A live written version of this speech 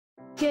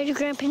You had a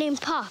grandpa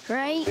named Pop,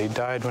 right? He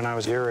died when I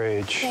was your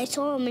age. I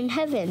saw him in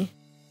heaven.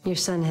 Your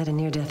son had a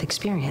near-death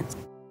experience.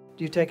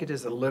 Do you take it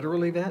as a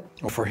literal event?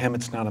 Well, for him,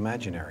 it's not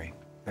imaginary.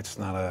 It's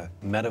not a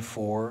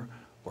metaphor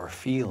or a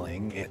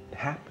feeling. It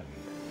happened.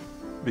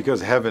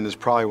 Because heaven is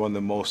probably one of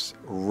the most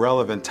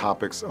relevant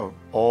topics of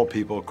all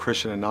people,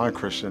 Christian and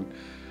non-Christian.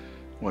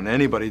 When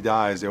anybody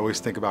dies, they always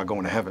think about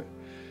going to heaven.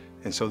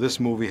 And so this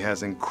movie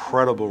has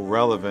incredible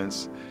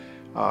relevance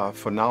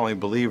for not only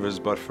believers,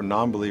 but for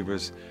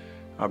non-believers,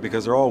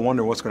 because they're all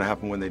wondering what's going to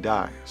happen when they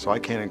die. So I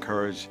can't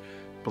encourage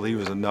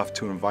believers enough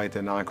to invite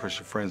their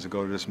non-Christian friends to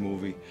go to this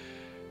movie,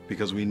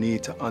 because we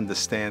need to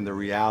understand the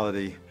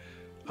reality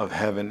of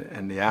heaven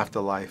and the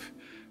afterlife,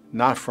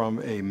 not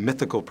from a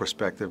mythical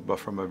perspective, but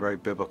from a very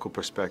biblical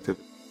perspective.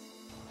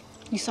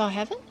 You saw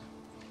heaven?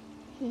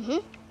 Mm-hmm.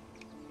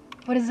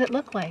 What does it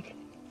look like?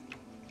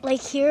 Like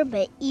here,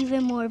 but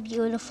even more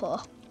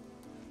beautiful.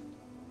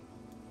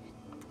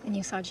 And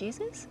you saw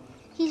Jesus?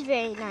 He's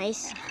very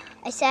nice.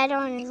 I sat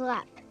on his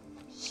lap.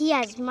 He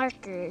has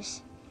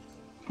markers.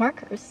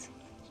 Markers?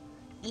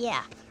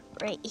 Yeah,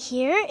 right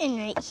here, and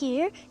right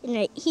here, and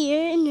right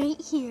here, and right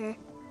here.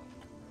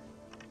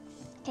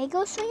 Can I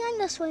go swing on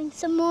the swing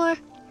some more?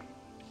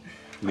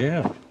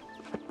 Yeah.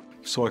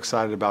 I'm so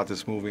excited about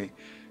this movie.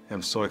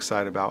 I'm so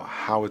excited about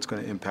how it's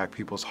going to impact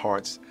people's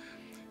hearts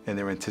and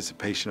their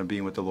anticipation of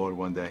being with the Lord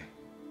one day.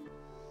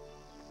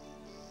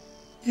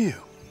 You.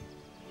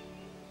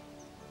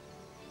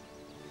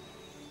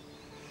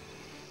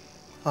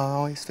 I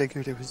always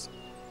figured it was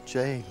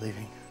Jay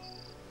leaving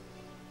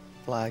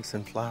flags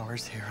and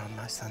flowers here on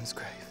my son's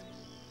grave.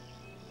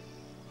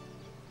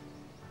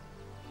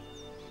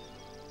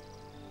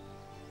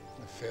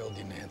 I failed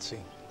you,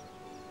 Nancy.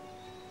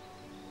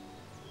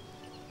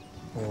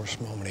 Worst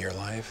moment of your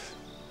life.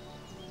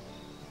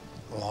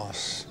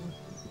 Loss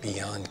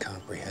beyond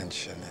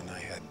comprehension, and I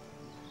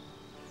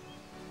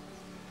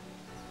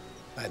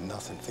had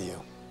nothing for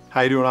you.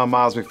 How you doing? I'm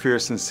Miles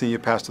McPherson, Senior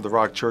Pastor of the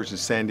Rock Church in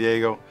San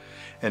Diego.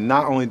 And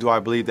not only do I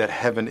believe that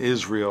heaven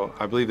is real,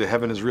 I believe that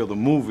Heaven is Real, the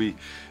movie,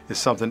 is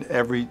something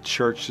every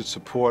church should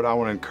support. I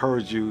want to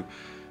encourage you,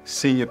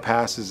 senior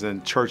pastors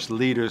and church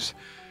leaders,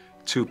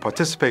 to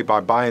participate by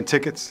buying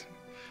tickets,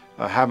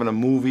 having a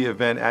movie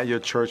event at your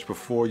church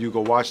before you go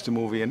watch the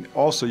movie. And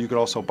also, you could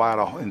also buy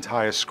the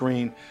entire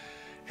screen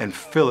and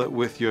fill it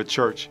with your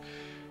church.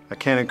 I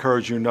can't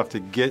encourage you enough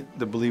to get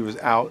the believers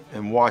out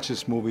and watch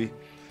this movie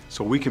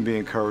so we can be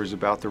encouraged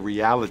about the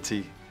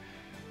reality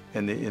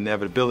and the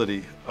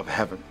inevitability of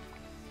heaven.